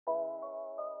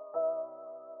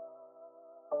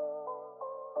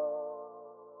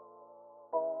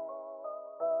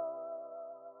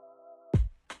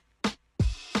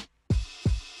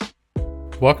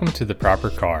Welcome to The Proper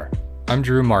Car. I'm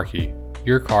Drew Markey,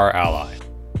 your car ally.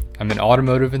 I'm an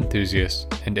automotive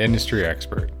enthusiast and industry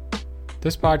expert.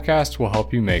 This podcast will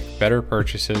help you make better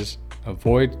purchases,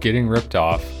 avoid getting ripped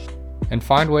off, and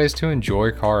find ways to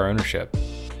enjoy car ownership.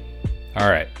 All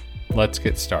right, let's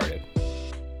get started.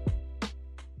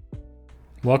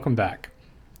 Welcome back.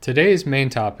 Today's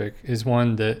main topic is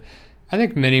one that I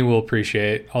think many will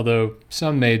appreciate, although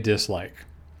some may dislike.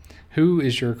 Who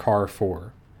is your car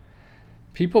for?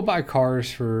 People buy cars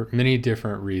for many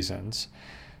different reasons,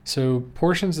 so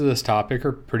portions of this topic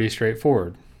are pretty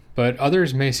straightforward, but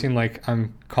others may seem like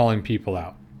I'm calling people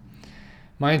out.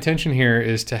 My intention here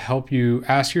is to help you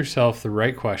ask yourself the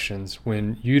right questions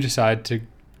when you decide to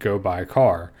go buy a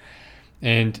car.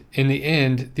 And in the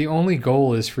end, the only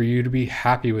goal is for you to be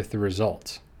happy with the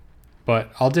results.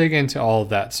 But I'll dig into all of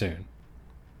that soon.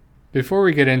 Before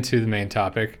we get into the main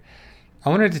topic, I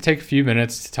wanted to take a few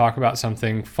minutes to talk about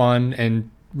something fun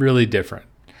and really different.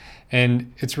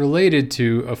 And it's related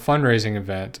to a fundraising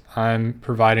event I'm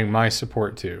providing my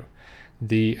support to,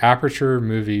 the Aperture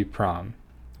Movie Prom,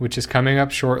 which is coming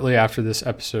up shortly after this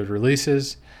episode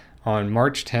releases on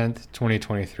March 10th,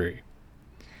 2023.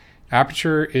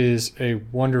 Aperture is a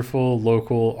wonderful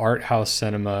local art house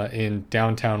cinema in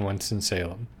downtown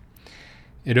Winston-Salem.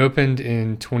 It opened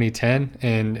in 2010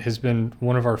 and has been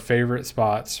one of our favorite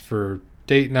spots for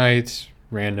date nights,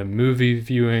 random movie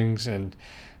viewings, and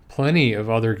plenty of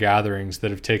other gatherings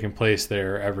that have taken place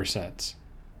there ever since.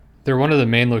 They're one of the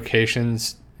main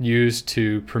locations used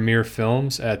to premiere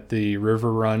films at the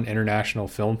River Run International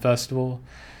Film Festival,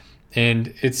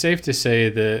 and it's safe to say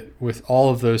that with all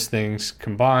of those things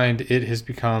combined, it has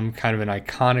become kind of an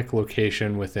iconic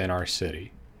location within our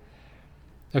city.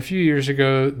 A few years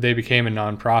ago, they became a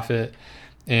nonprofit,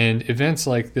 and events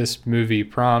like this movie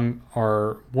prom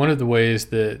are one of the ways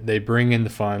that they bring in the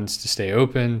funds to stay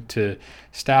open, to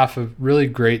staff a really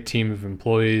great team of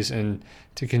employees, and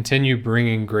to continue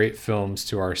bringing great films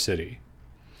to our city.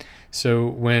 So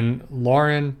when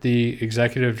Lauren, the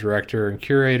executive director and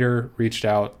curator, reached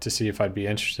out to see if I'd be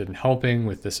interested in helping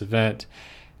with this event,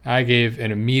 I gave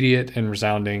an immediate and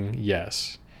resounding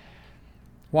yes.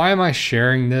 Why am I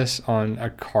sharing this on a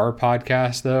car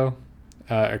podcast, though?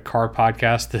 A car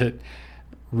podcast that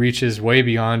reaches way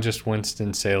beyond just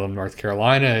Winston-Salem, North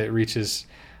Carolina. It reaches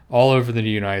all over the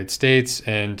United States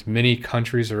and many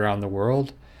countries around the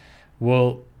world.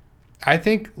 Well, I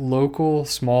think local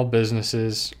small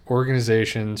businesses,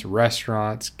 organizations,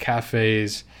 restaurants,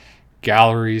 cafes,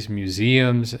 galleries,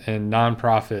 museums, and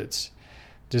nonprofits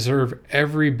deserve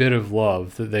every bit of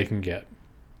love that they can get.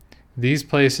 These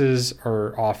places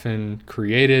are often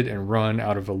created and run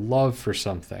out of a love for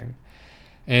something,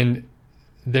 and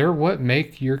they're what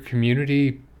make your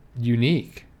community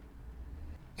unique.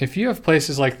 If you have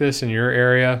places like this in your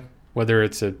area, whether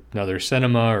it's another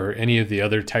cinema or any of the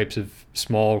other types of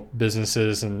small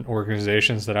businesses and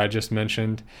organizations that I just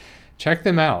mentioned, check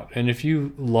them out. And if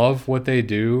you love what they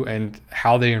do and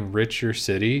how they enrich your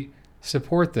city,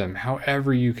 support them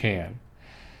however you can.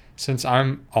 Since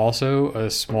I'm also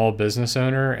a small business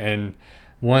owner and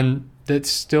one that's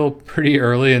still pretty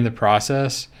early in the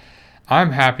process,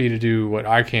 I'm happy to do what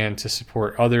I can to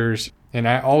support others, and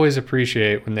I always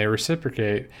appreciate when they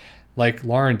reciprocate like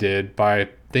Lauren did by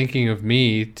thinking of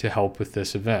me to help with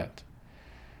this event.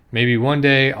 Maybe one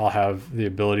day I'll have the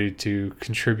ability to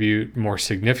contribute more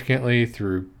significantly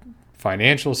through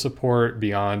financial support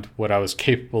beyond what I was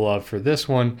capable of for this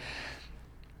one,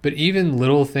 but even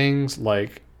little things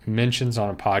like mentions on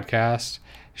a podcast,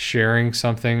 sharing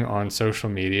something on social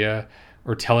media,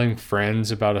 or telling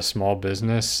friends about a small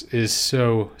business is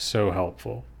so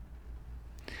helpful.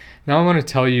 Now I want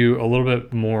to tell you a little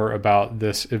bit more about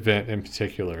this event in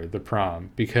particular, the prom,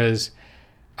 because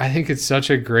I think it's such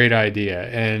a great idea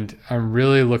and I'm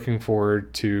really looking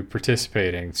forward to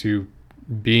participating, to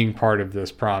being part of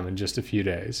this prom in just a few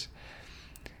days.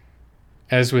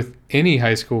 As with any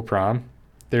high school prom,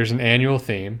 there's an annual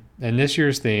theme, and this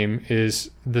year's theme is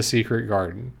The Secret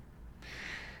Garden.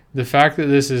 The fact that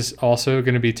this is also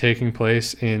going to be taking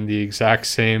place in the exact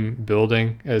same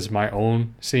building as my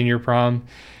own senior prom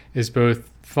is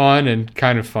both fun and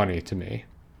kind of funny to me.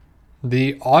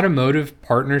 The automotive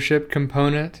partnership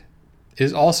component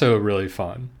is also really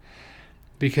fun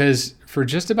because for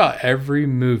just about every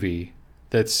movie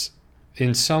that's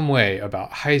in some way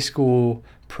about high school,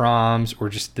 proms, or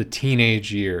just the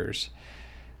teenage years,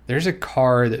 there's a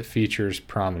car that features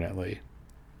prominently.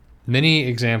 Many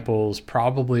examples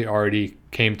probably already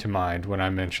came to mind when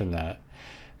I mentioned that,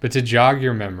 but to jog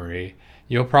your memory,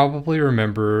 you'll probably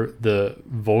remember the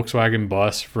Volkswagen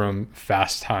bus from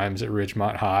Fast Times at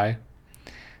Ridgemont High.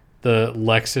 the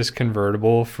Lexus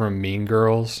convertible from Mean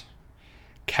Girls,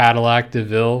 Cadillac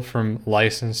DeVille from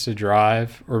License to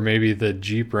Drive, or maybe the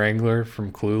Jeep Wrangler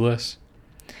from Clueless.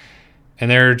 And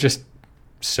there are just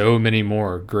so many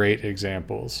more great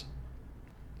examples.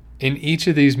 In each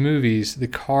of these movies, the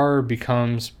car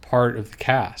becomes part of the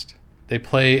cast. They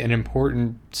play an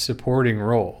important supporting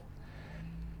role.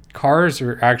 Cars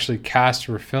are actually cast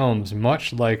for films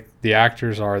much like the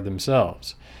actors are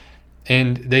themselves.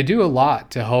 And they do a lot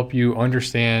to help you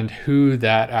understand who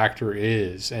that actor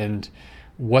is and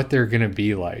what they're going to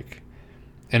be like.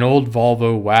 An old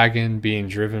Volvo wagon being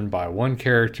driven by one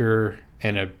character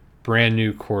and a brand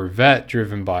new Corvette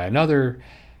driven by another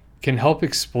can help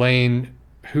explain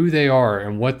who they are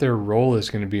and what their role is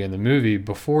going to be in the movie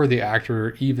before the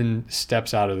actor even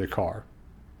steps out of the car.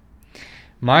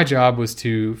 My job was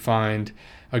to find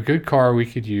a good car we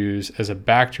could use as a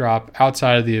backdrop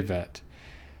outside of the event.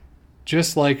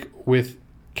 Just like with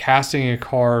casting a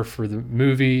car for the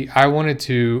movie, I wanted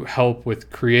to help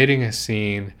with creating a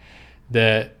scene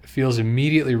that feels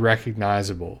immediately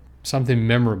recognizable, something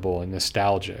memorable and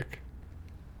nostalgic.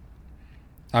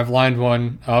 I've lined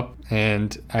one up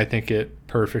and I think it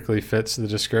perfectly fits the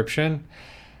description.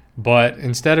 But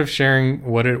instead of sharing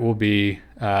what it will be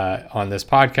on this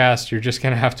podcast, you're just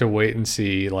going to have to wait and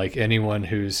see, like anyone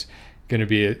who's going to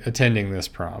be attending this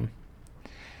prom.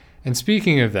 And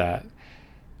speaking of that,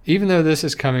 even though this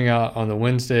is coming out on the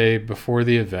Wednesday before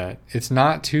the event, it's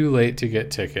not too late to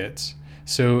get tickets.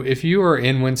 So if you are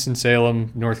in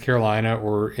Winston-Salem, North Carolina,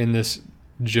 or in this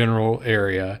general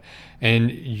area,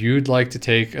 and you'd like to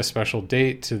take a special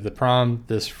date to the prom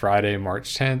this Friday,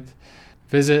 March 10th,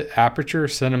 visit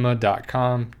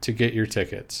aperturecinema.com to get your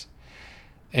tickets.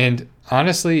 And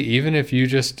honestly, even if you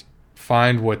just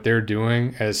find what they're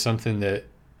doing as something that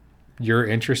you're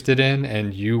interested in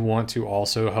and you want to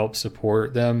also help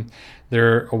support them,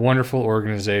 they're a wonderful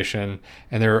organization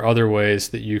and there are other ways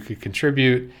that you could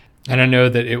contribute. And I know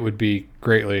that it would be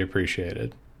greatly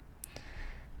appreciated.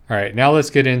 All right, now let's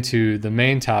get into the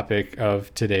main topic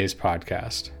of today's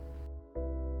podcast.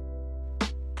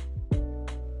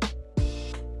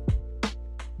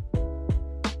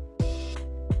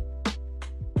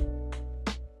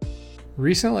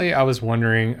 Recently, I was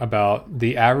wondering about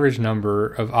the average number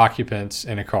of occupants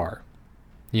in a car,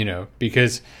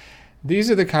 because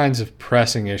these are the kinds of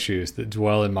pressing issues that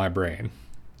dwell in my brain.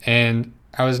 And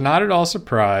I was not at all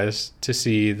surprised to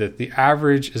see that the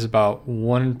average is about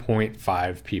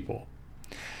 1.5 people.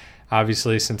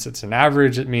 Obviously, since it's an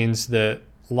average, it means that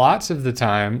lots of the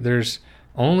time there's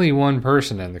only one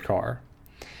person in the car.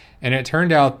 And it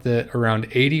turned out that around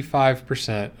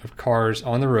 85% of cars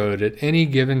on the road at any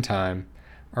given time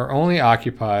are only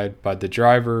occupied by the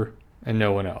driver and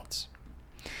no one else.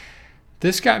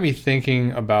 This got me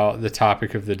thinking about the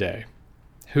topic of the day.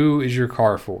 Who is your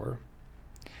car for?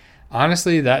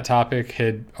 Honestly, that topic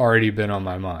had already been on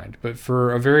my mind, but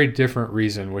for a very different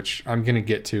reason, which I'm going to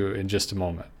get to in just a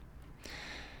moment.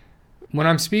 When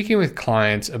I'm speaking with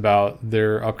clients about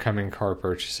their upcoming car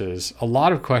purchases, a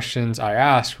lot of questions I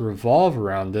ask revolve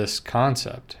around this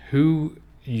concept. Who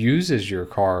uses your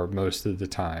car most of the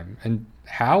time, and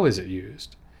how is it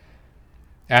used?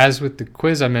 As with the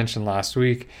quiz I mentioned last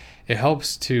week, it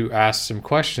helps to ask some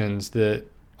questions that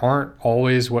aren't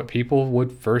always what people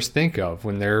would first think of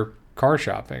when they're car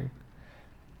shopping.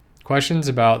 Questions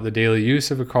about the daily use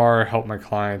of a car help my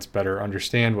clients better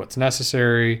understand what's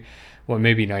necessary, what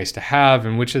may be nice to have,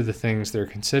 and which of the things they're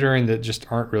considering that just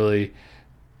aren't really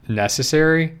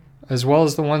necessary, as well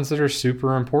as the ones that are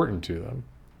super important to them.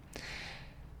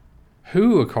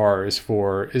 Who a car is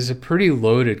for is a pretty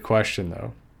loaded question,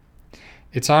 though.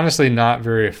 It's honestly not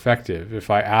very effective if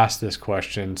I ask this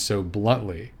question so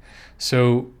bluntly.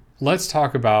 So let's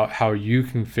talk about how you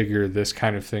can figure this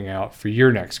kind of thing out for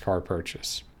your next car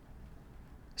purchase.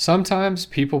 Sometimes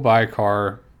people buy a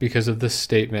car because of the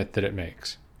statement that it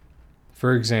makes.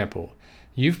 For example,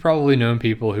 you've probably known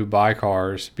people who buy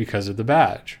cars because of the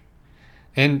badge.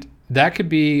 And that could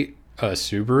be a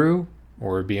Subaru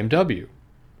or a BMW.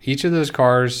 Each of those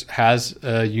cars has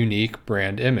a unique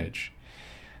brand image.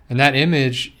 And that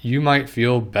image you might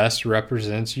feel best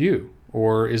represents you,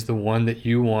 or is the one that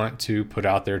you want to put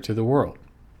out there to the world.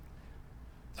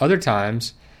 Other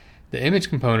times, the image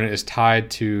component is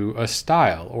tied to a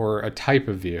style or a type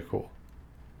of vehicle.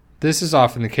 This is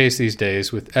often the case these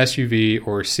days with SUV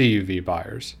or CUV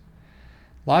buyers.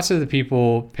 Lots of the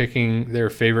people picking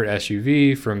their favorite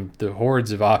SUV from the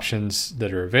hordes of options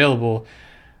that are available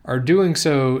are doing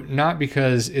so not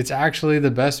because it's actually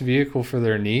the best vehicle for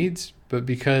their needs, but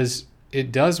because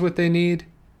it does what they need.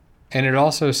 And it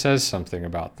also says something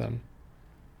about them.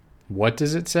 What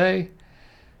does it say?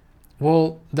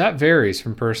 Well, that varies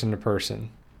from person to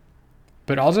person.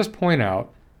 But I'll just point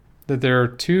out that there are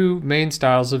two main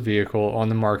styles of vehicle on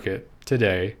the market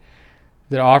today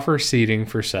that offer seating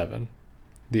for 7: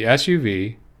 the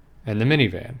SUV and the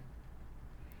minivan.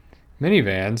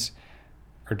 Minivans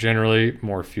are generally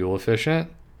more fuel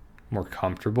efficient, more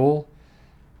comfortable,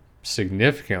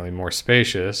 significantly more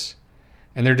spacious,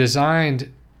 and they're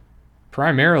designed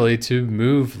primarily to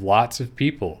move lots of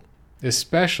people,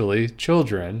 especially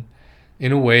children,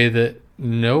 in a way that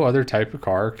no other type of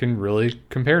car can really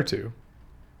compare to.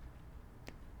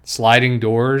 Sliding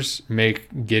doors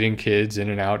make getting kids in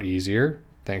and out easier,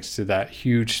 thanks to that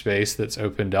huge space that's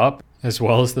opened up, as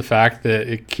well as the fact that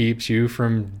it keeps you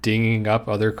from dinging up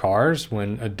other cars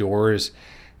when a door is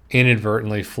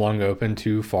inadvertently flung open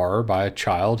too far by a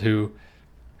child who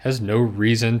has no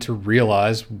reason to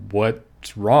realize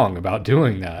what's wrong about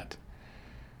doing that.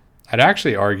 I'd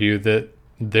actually argue that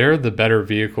they're the better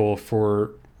vehicle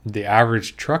for the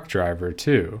average truck driver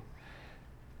too.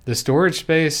 The storage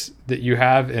space that you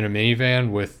have in a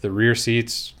minivan with the rear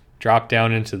seats dropped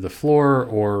down into the floor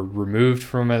or removed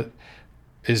from it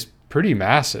is pretty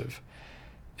massive.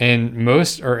 And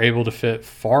most are able to fit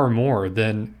far more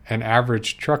than an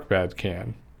average truck bed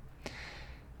can.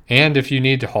 And if you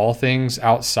need to haul things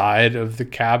outside of the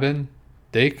cabin,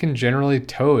 they can generally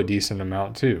tow a decent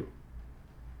amount too.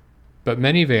 But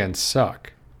minivans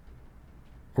suck.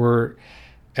 Or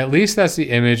at least that's the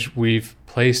image we've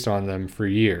placed on them for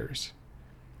years.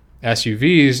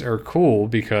 SUVs are cool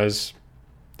because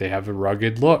they have a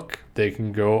rugged look, they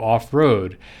can go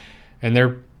off-road, and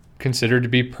they're considered to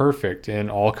be perfect in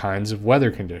all kinds of weather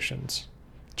conditions.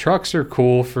 Trucks are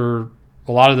cool for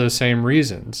a lot of those same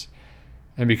reasons.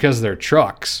 And because they're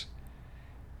trucks,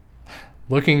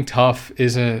 looking tough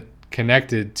isn't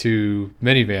connected to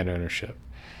minivan ownership.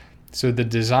 So the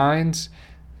designs,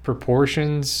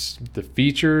 proportions, the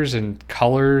features, and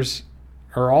colors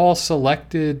are all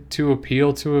selected to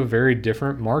appeal to a very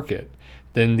different market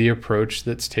than the approach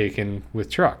that's taken with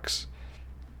trucks.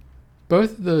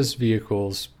 Both of those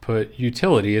vehicles put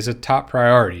utility as a top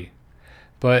priority,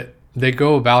 but they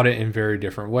go about it in very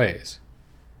different ways.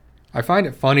 I find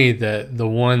it funny that the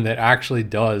one that actually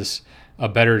does a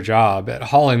better job at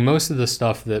hauling most of the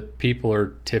stuff that people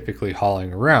are typically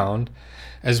hauling around,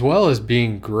 as well as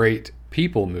being great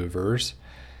people movers,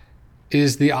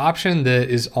 is the option that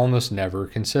is almost never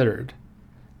considered.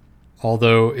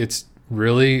 Although it's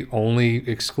really only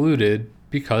excluded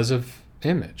because of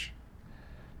image.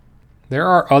 There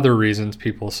are other reasons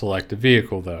people select a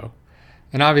vehicle though,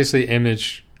 and obviously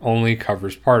image only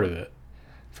covers part of it.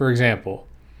 For example,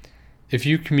 if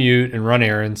you commute and run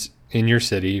errands in your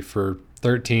city for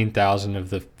 13,000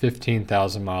 of the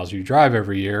 15,000 miles you drive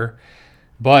every year,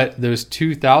 but those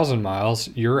 2,000 miles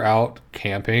you're out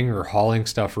camping or hauling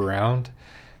stuff around,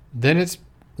 then it's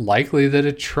likely that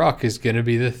a truck is going to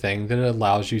be the thing that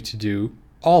allows you to do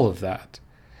all of that.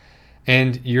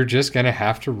 And you're just going to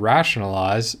have to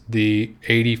rationalize the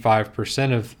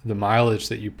 85% of the mileage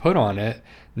that you put on it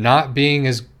not being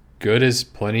as good as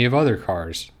plenty of other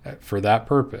cars for that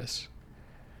purpose.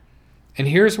 And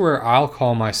here's where I'll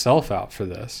call myself out for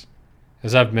this.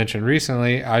 As I've mentioned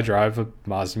recently, I drive a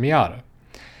Mazda Miata.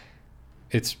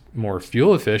 It's more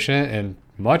fuel efficient and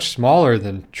much smaller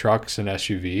than trucks and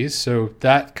SUVs, so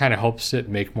that kind of helps it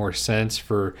make more sense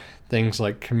for things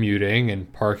like commuting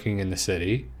and parking in the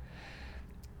city.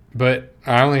 But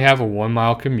I only have a 1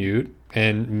 mile commute,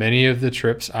 and many of the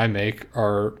trips I make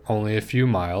are only a few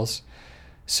miles.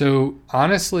 So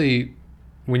honestly,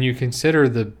 when you consider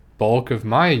the bulk of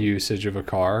my usage of a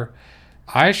car,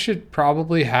 I should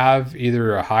probably have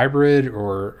either a hybrid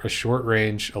or a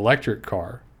short-range electric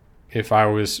car if I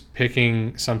was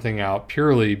picking something out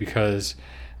purely because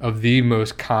of the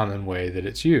most common way that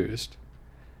it's used.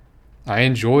 I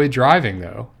enjoy driving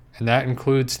though, and that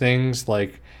includes things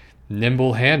like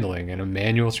nimble handling and a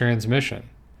manual transmission.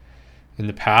 In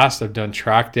the past, I've done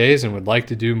track days and would like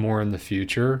to do more in the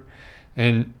future,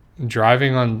 and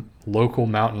driving on local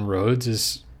mountain roads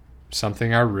is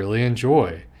something I really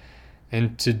enjoy.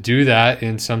 And to do that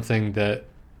in something that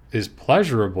is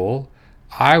pleasurable,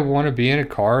 I want to be in a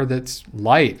car that's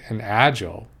light and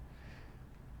agile.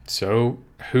 So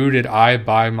who did I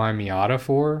buy my Miata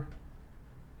for?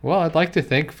 Well, I'd like to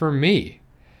think for me.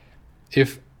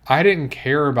 If I didn't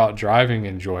care about driving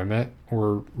enjoyment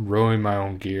or rowing my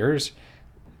own gears,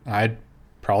 I'd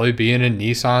probably be in a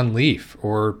Nissan Leaf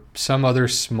or some other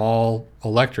small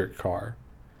electric car.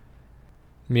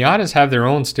 Miatas have their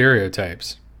own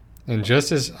stereotypes, and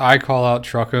just as I call out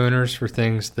truck owners for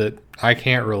things that I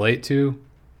can't relate to,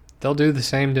 they'll do the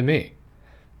same to me.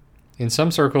 In some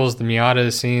circles, the Miata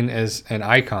is seen as an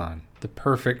icon, the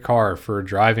perfect car for a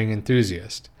driving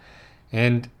enthusiast.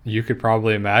 And you could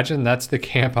probably imagine that's the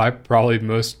camp I probably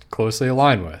most closely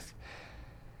align with.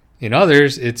 In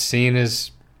others, it's seen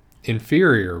as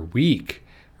inferior, weak,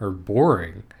 or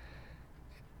boring.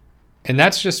 And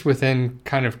that's just within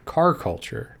kind of car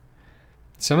culture.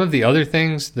 Some of the other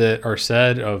things that are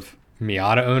said of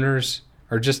Miata owners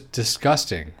are just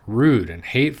disgusting, rude, and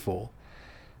hateful.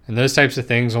 And those types of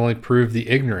things only prove the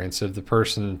ignorance of the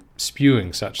person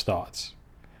spewing such thoughts.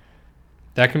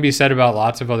 That can be said about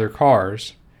lots of other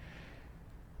cars.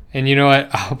 And you know what?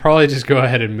 I'll probably just go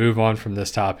ahead and move on from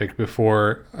this topic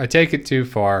before I take it too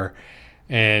far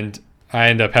and I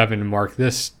end up having to mark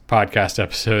this podcast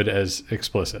episode as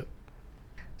explicit.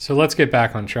 So let's get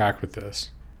back on track with this.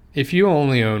 If you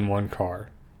only own one car,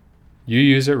 you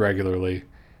use it regularly,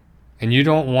 and you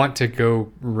don't want to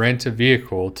go rent a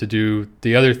vehicle to do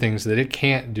the other things that it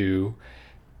can't do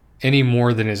any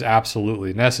more than is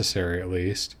absolutely necessary, at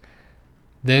least,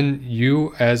 then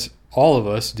you, as all of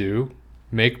us do,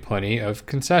 make plenty of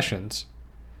concessions.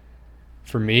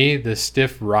 For me, the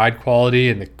stiff ride quality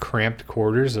and the cramped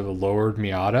quarters of a lowered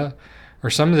Miata are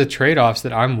some of the trade-offs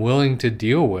that I'm willing to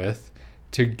deal with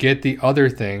to get the other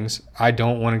things I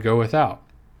don't want to go without.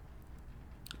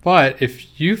 But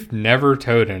if you've never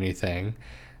towed anything,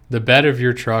 the bed of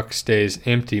your truck stays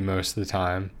empty most of the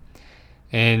time,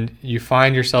 and you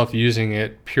find yourself using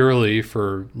it purely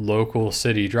for local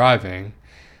city driving,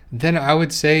 then I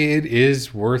would say it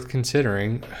is worth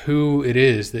considering who it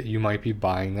is that you might be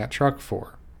buying that truck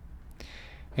for.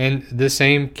 And the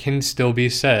same can still be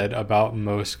said about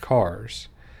most cars.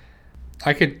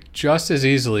 I could just as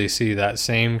easily see that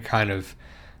same kind of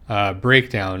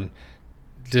breakdown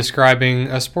describing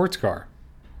a sports car.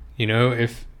 You know,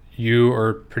 if you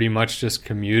are pretty much just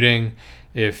commuting,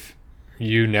 if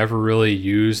you never really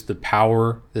use the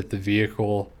power that the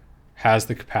vehicle has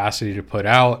the capacity to put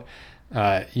out,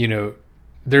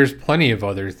 there's plenty of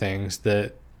other things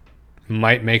that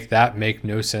might make that make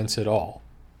no sense at all.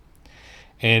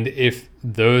 And if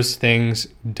those things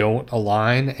don't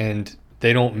align and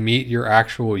they don't meet your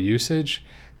actual usage,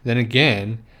 then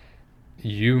again,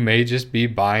 you may just be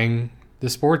buying the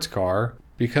sports car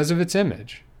because of its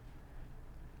image.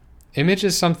 Image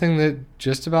is something that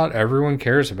just about everyone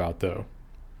cares about, though.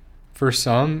 For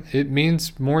some, it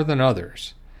means more than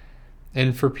others.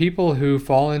 And for people who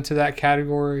fall into that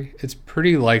category, it's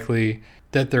pretty likely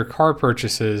that their car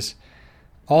purchases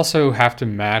also have to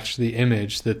match the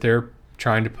image that they're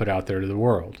trying to put out there to the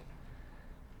world.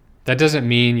 That doesn't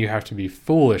mean you have to be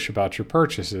foolish about your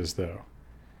purchases, though.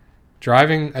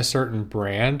 Driving a certain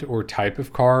brand or type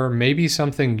of car may be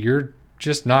something you're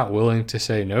just not willing to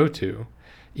say no to,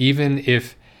 even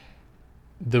if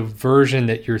the version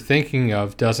that you're thinking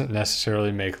of doesn't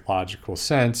necessarily make logical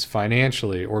sense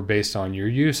financially or based on your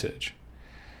usage.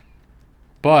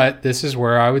 But this is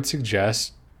where I would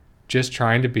suggest just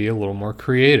trying to be a little more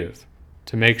creative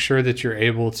to make sure that you're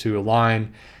able to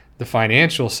align the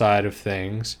financial side of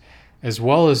things as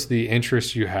well as the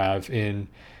interest you have in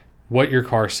what your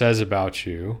car says about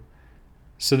you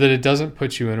so that it doesn't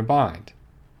put you in a bind,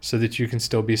 so that you can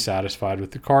still be satisfied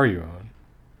with the car you own.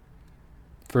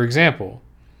 For example,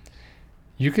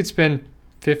 you could spend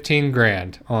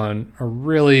 $15,000 on a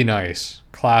really nice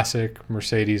classic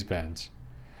Mercedes-Benz,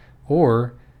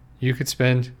 or you could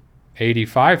spend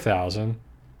 $85,000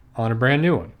 on a brand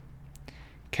new one.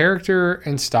 Character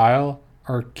and style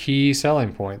are key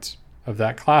selling points of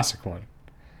that classic one.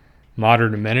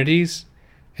 Modern amenities,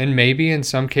 and maybe in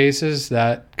some cases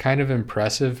that kind of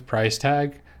impressive price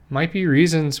tag, might be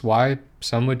reasons why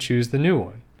some would choose the new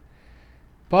one.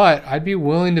 But I'd be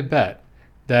willing to bet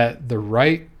that the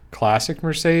right classic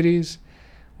Mercedes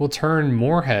will turn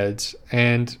more heads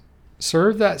and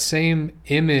serve that same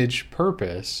image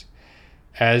purpose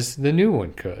as the new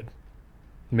one could.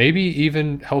 Maybe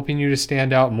even helping you to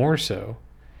stand out more so.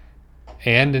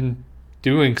 And in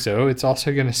doing so, it's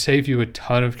also going to save you a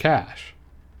ton of cash.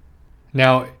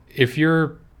 Now, if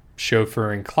you're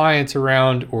chauffeuring clients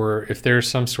around, or if there's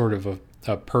some sort of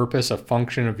a purpose, a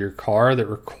function of your car that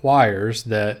requires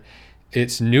that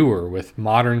it's newer with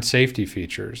modern safety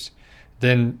features,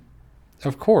 then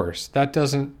of course, that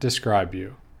doesn't describe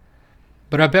you.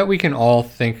 But I bet we can all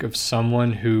think of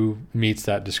someone who meets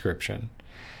that description.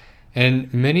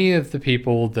 And many of the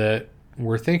people that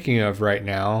we're thinking of right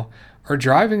now are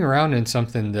driving around in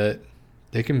something that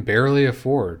they can barely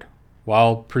afford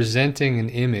while presenting an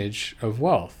image of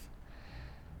wealth.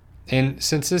 And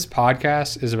since this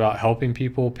podcast is about helping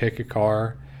people pick a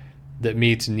car that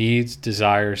meets needs,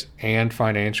 desires, and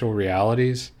financial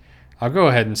realities, I'll go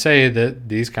ahead and say that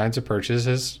these kinds of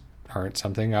purchases aren't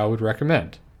something I would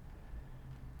recommend.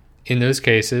 In those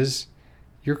cases,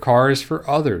 your car is for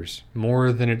others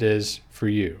more than it is for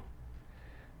you.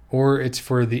 Or it's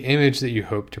for the image that you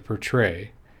hope to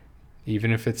portray,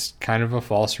 even if it's kind of a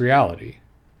false reality.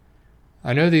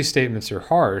 I know these statements are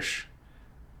harsh,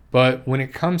 but when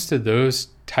it comes to those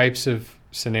types of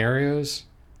scenarios,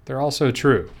 they're also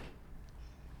true.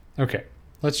 Okay,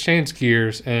 let's change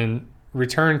gears and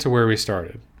return to where we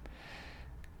started.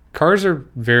 Cars are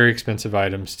very expensive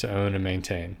items to own and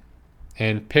maintain,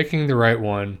 and picking the right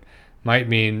one might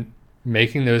mean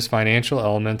making those financial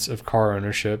elements of car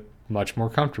ownership much more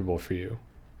comfortable for you.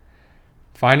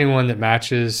 Finding one that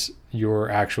matches your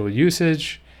actual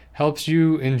usage helps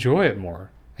you enjoy it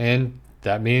more, and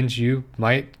that means you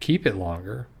might keep it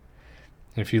longer.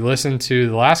 If you listen to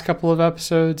the last couple of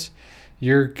episodes,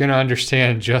 you're going to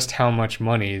understand just how much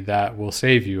money that will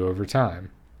save you over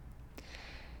time.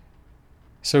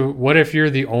 So what if you're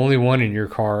the only one in your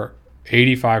car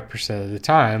 85% of the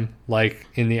time, like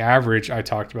in the average I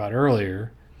talked about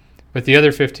earlier, but the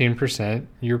other 15%,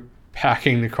 you're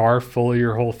packing the car full of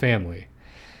your whole family?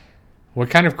 What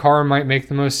kind of car might make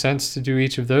the most sense to do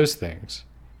each of those things?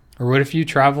 Or what if you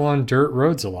travel on dirt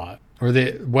roads a lot, or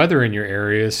the weather in your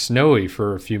area is snowy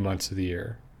for a few months of the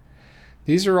year?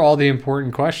 These are all the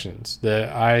important questions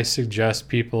that I suggest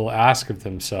people ask of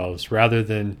themselves rather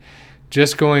than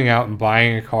just going out and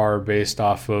buying a car based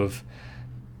off of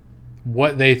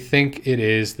what they think it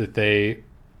is that they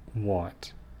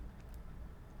want.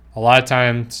 A lot of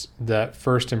times that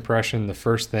first impression, the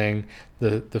first thing,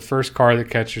 the first car that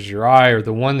catches your eye or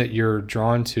the one that you're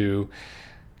drawn to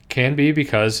can be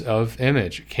because of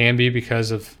image. It can be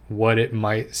because of what it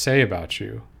might say about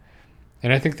you.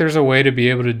 And I think there's a way to be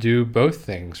able to do both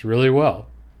things really well.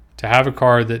 To have a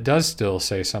car that does still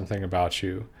say something about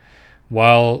you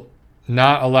while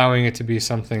not allowing it to be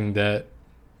something that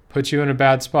puts you in a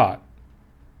bad spot.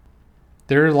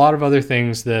 There are a lot of other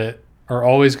things that are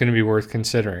always going to be worth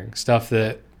considering. Stuff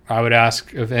that I would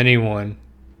ask of anyone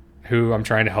who I'm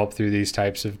trying to help through these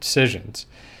types of decisions.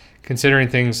 Considering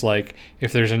things like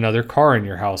if there's another car in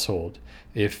your household,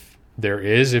 if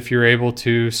you're able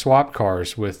to swap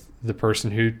cars with the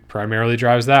person who primarily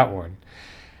drives that one.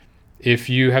 If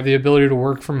you have the ability to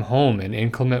work from home in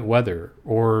inclement weather,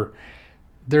 or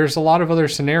there's a lot of other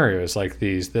scenarios like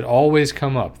these that always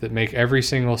come up that make every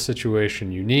single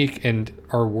situation unique and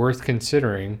are worth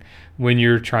considering when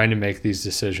you're trying to make these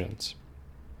decisions.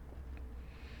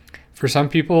 For some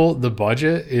people, the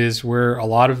budget is where a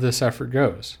lot of this effort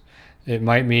goes. It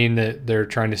might mean that they're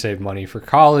trying to save money for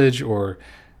college, or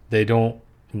they don't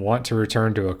want to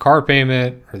return to a car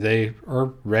payment, or they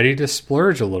are ready to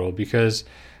splurge a little because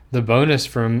the bonus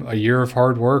from a year of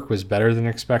hard work was better than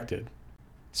expected.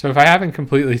 So if I haven't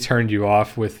completely turned you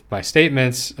off with my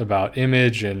statements about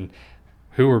image and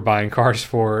who we're buying cars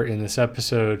for in this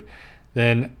episode,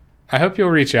 then I hope you'll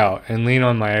reach out and lean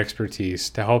on my expertise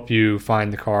to help you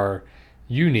find the car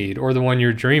you need or the one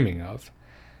you're dreaming of.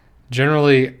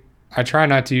 Generally, I try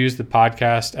not to use the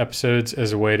podcast episodes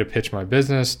as a way to pitch my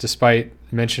business, despite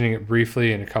mentioning it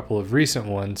briefly in a couple of recent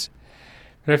ones.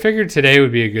 But I figured today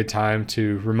would be a good time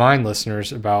to remind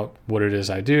listeners about what it is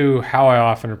I do, how I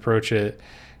often approach it,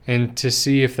 and to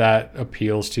see if that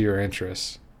appeals to your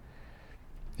interests.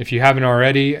 If you haven't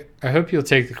already, I hope you'll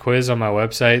take the quiz on my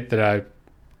website that I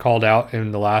called out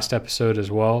in the last episode as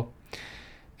well.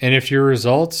 And if your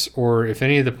results or if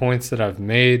any of the points that I've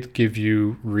made give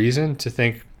you reason to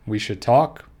think we should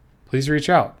talk, please reach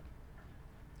out.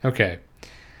 Okay,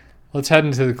 let's head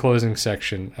into the closing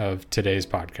section of today's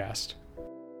podcast.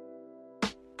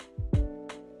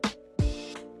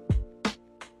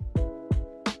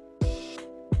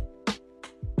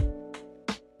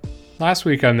 Last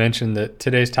week I mentioned that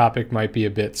today's topic might be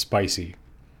a bit spicy.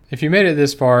 If you made it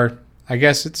this far, I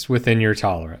guess it's within your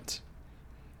tolerance.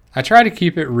 I try to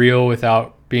keep it real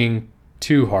without being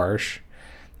too harsh,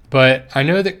 but I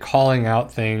know that calling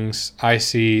out things I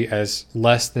see as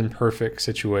less than perfect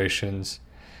situations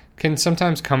can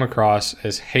sometimes come across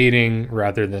as hating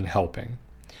rather than helping.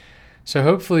 So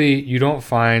hopefully you don't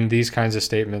find these kinds of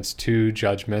statements too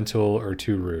judgmental or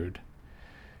too rude.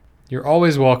 You're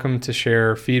always welcome to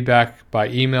share feedback by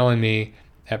emailing me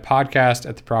at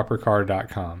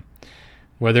podcast@thepropercar.com,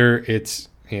 whether it's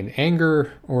in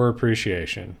anger or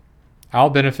appreciation. I'll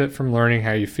benefit from learning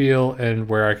how you feel and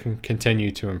where I can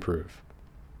continue to improve.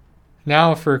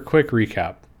 Now for a quick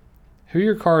recap. Who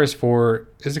your car is for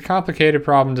is a complicated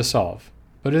problem to solve,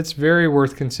 but it's very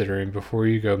worth considering before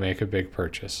you go make a big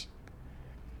purchase.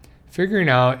 Figuring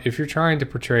out if you're trying to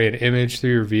portray an image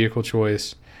through your vehicle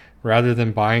choice rather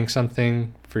than buying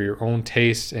something for your own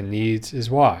tastes and needs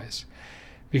is wise,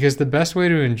 Because the best way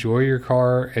to enjoy your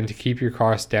car and to keep your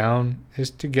costs down is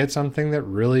to get something that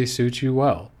really suits you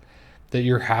well, that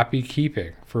you're happy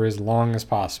keeping for as long as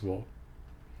possible.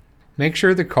 Make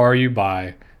sure the car you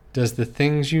buy does the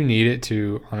things you need it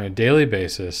to on a daily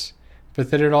basis, but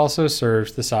that it also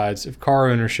serves the sides of car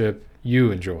ownership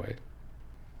you enjoy.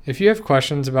 If you have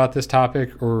questions about this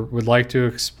topic or would like to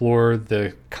explore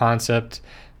the concept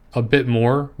a bit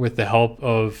more with the help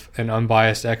of an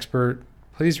unbiased expert,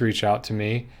 please reach out to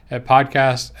me at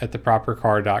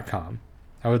podcast@thepropercar.com.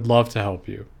 I would love to help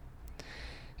you.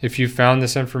 If you found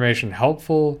this information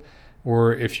helpful,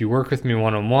 or if you work with me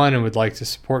one-on-one and would like to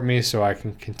support me so I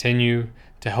can continue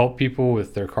to help people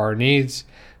with their car needs,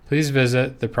 please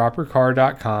visit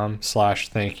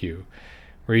thepropercar.com/thank-you,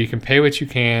 where you can pay what you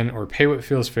can or pay what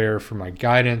feels fair for my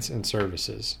guidance and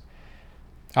services.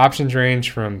 Options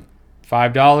range from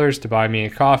 $5 to buy me a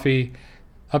coffee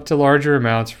up to larger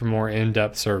amounts for more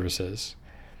in-depth services.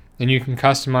 And you can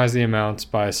customize the amounts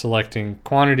by selecting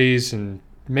quantities and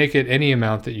make it any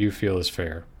amount that you feel is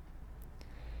fair.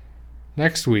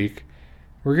 Next week,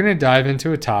 we're going to dive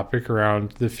into a topic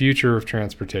around the future of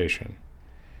transportation.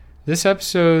 This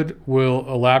episode will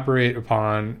elaborate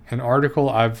upon an article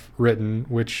I've written,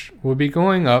 which will be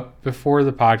going up before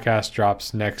the podcast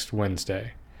drops next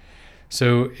Wednesday.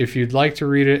 So if you'd like to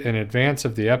read it in advance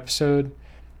of the episode,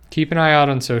 keep an eye out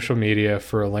on social media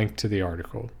for a link to the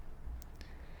article.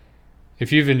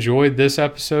 If you've enjoyed this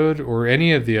episode or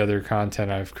any of the other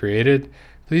content I've created,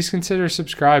 please consider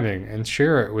subscribing and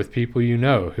share it with people you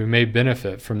know who may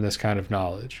benefit from this kind of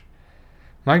knowledge.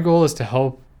 My goal is to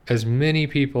help as many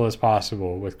people as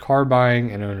possible with car buying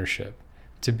and ownership,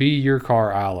 to be your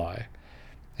car ally,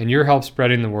 and your help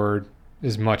spreading the word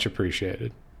is much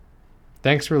appreciated.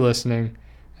 Thanks for listening,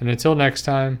 and until next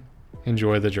time,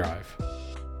 enjoy the drive.